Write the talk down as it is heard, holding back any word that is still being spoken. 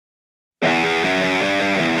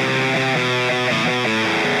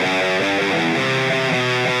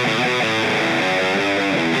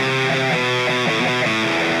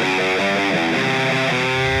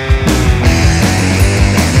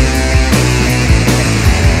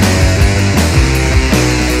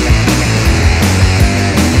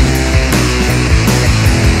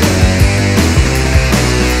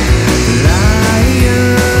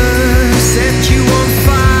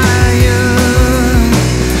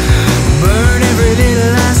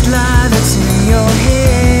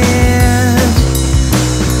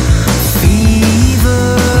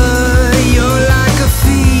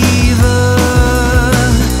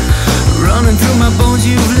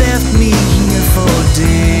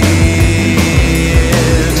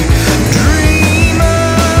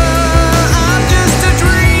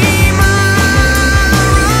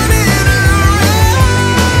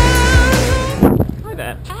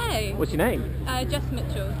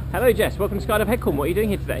Hello Jess, welcome to Skydive Headcorn. What are you doing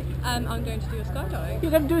here today? I'm going to do a skydive.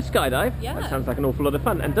 You're going to do a skydive? Yeah. That sounds like an awful lot of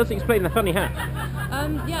fun. And does explain the funny hat.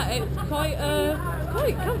 Yeah, it's quite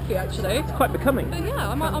comfy actually. It's quite becoming. But yeah,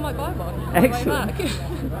 I might buy one on Excellent. the way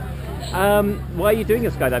back. Why are you doing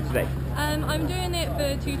a skydive today? I'm doing it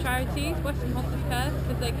for two charities, Western Hospice Care,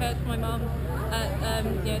 because they cared for my mum at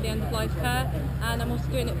the end of life care, and I'm also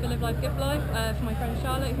doing it for Live Life Give Life for my friend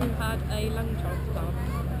Charlotte, who had a lung transplant.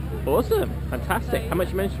 Awesome, fantastic. So, How much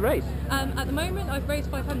you managed to raise? At the moment, I've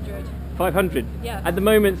raised 500. 500? Yeah. At the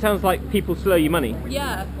moment, sounds like people still owe you money.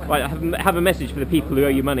 Yeah. Right, have a message for the people who owe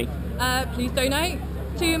you money. Please donate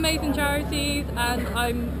to amazing charities, and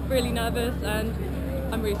I'm really nervous and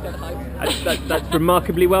I'm really scared of heights. That's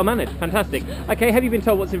remarkably well managed. Fantastic. Okay, have you been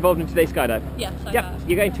told what's involved in today's skydive? Yes, I have.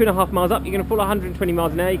 You're going 2.5 miles up, you're going to fall 120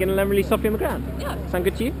 miles an hour, you're going to land really softly on the ground. Yeah. Sound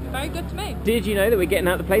good to you? Very good to me. Did you know that we're getting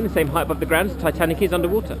out of the plane the same height above the ground as Titanic is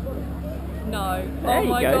underwater? No. There Oh you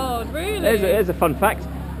my go. god, really? There's a fun fact.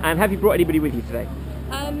 And have you brought anybody with you today?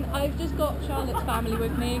 I've just got Charlotte's family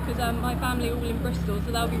with me because my family are all in Bristol,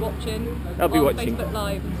 so they'll be watching. They'll be watching. Facebook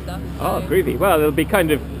Live and stuff. Oh, So. groovy. Well, it'll be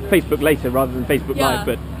kind of Facebook later rather than Facebook Yeah. Live,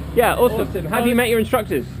 but yeah, awesome. Have you met your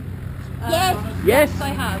instructors? Yes, I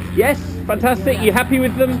have. Yes, fantastic. Yeah. You happy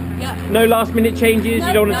with them? Yeah. No last minute changes? No,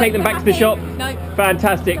 You don't want to no, take them back to the happy. shop? No.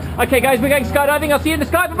 Fantastic. Okay guys, we're going skydiving. I'll see you in the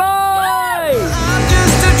sky. Bye-bye! I'm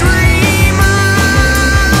just a dreamer,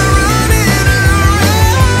 running around,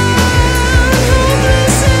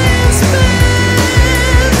 hopeless and spent.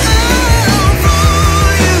 For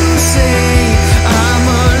you say I'm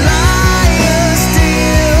a liar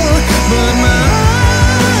still, but my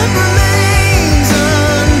heart remains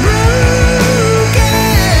unbroken.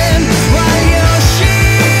 While your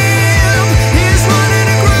ship is running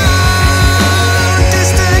aground,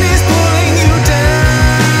 destiny is pulling you down.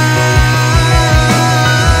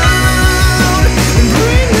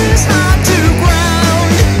 Bring this heart to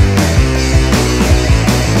ground.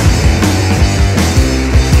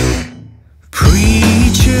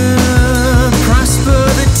 Preacher, prosper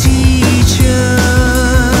the teacher.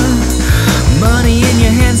 Money in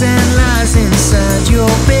your hands and lies inside your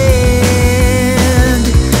bed.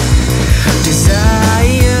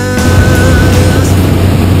 Desires.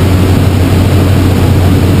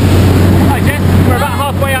 Hi Jess, we're about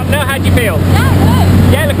halfway up now. How do you feel?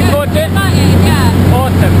 Yeah, looking forward to it? Yeah.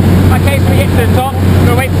 Awesome. Okay, so we get to the top.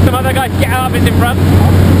 We'll wait for some other guys to get out of us in front.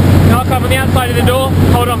 And I'll come on the outside of the door,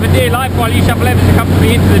 hold on for dear life while you shuffle ever so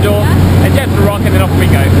comfortably into the door. And Jess will rock and then off we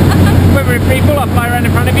go. When we're in free fall, I'll fly around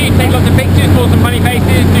in front of you, take lots of pictures, pull some funny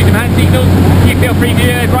faces, do some hand signals. You feel free to do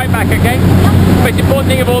those right back, okay? Most important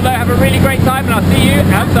thing of all though, have a really great time and I'll see you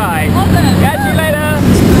outside. Awesome. Catch you later.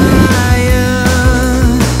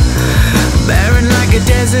 Barren like a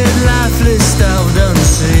desert, lifeless, starved,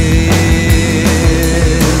 unsaid.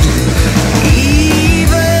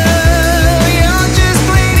 Evil, you're just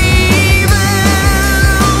plain evil.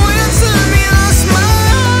 When some your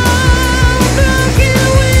smile, blocking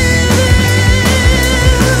within.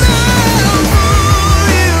 Oh,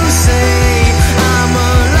 you say I'm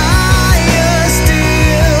a liar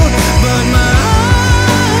still, but my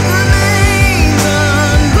heart remains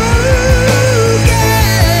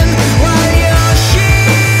unbroken. While your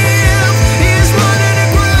ship is running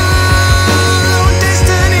aground.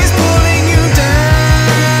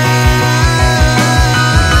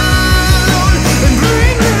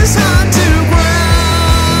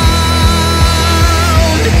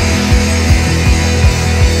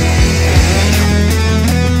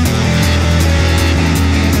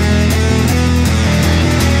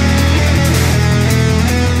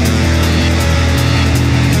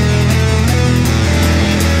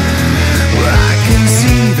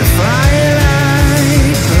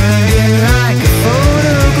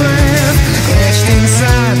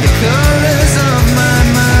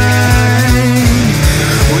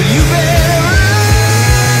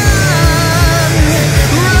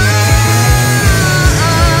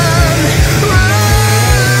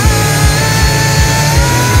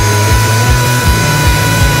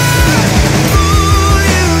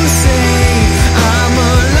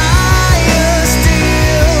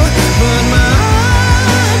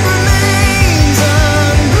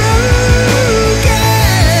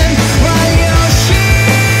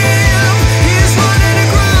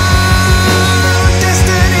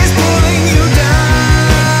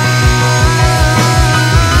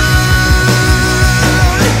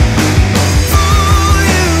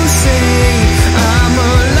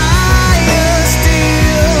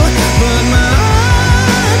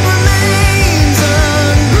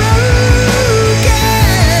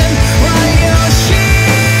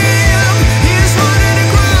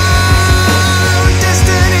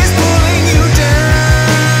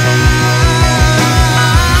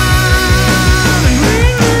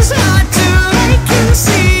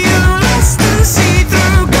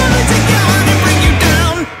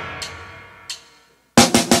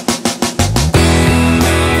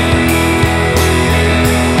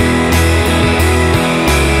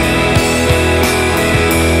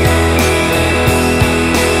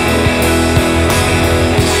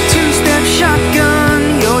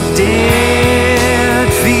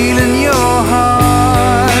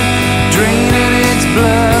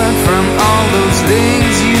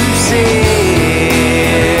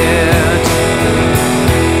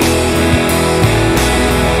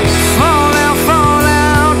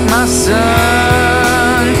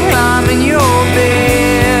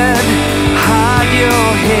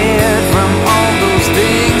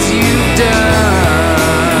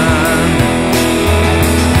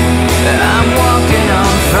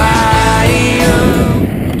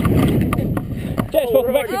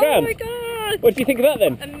 ground. Oh my god! What do you think of that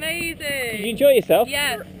then? Amazing! Did you enjoy yourself?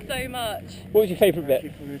 Yes, so much. What was your favourite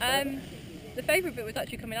bit? The favourite bit was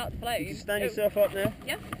actually coming out to play. Did you stand yourself up now?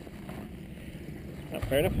 Yeah. Oh,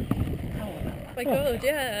 fair enough. Oh my god,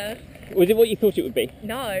 yeah. Was it what you thought it would be?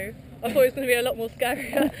 No, I thought it was going to be a lot more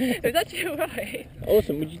scarier. It was actually alright.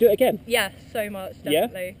 Awesome. Would you do it again? Yes, so much. Yeah?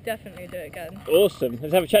 Definitely do it again. Awesome.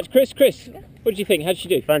 Let's have a chat to Chris. Chris, what did you think? How did she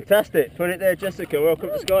do? Fantastic. Put it there, Jessica. Welcome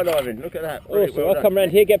to skydiving. Look at that. Brilliant, Awesome. well I'll come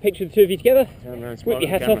round here, get a picture of the two of you together. Turn around, Whip smile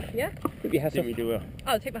your at hat the off. camera. Yeah? Whip your hat Didn't off. we do well?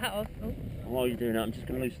 Oh, take my hat off. Oh. While you're doing that, I'm just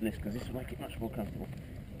going to loosen this because this will make it much more comfortable.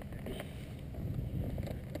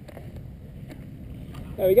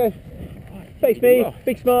 There we go. Face me.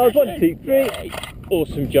 Big smiles. 1, 2, 3.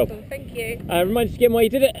 Awesome job. Cool, thank you. Remind us again why you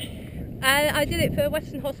did it. I did it for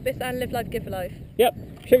Western Hospice and Live Life Give Life. Yep.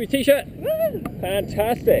 Show me your t-shirt. Woo!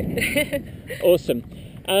 Fantastic. Awesome.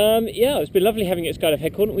 Yeah, it's been lovely having you at Skydive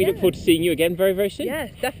Headcorn. We look forward to seeing you again very, very soon.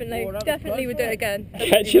 Yes, definitely. Definitely would do it again.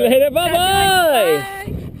 Catch you later. Bye-bye.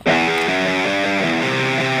 Bye.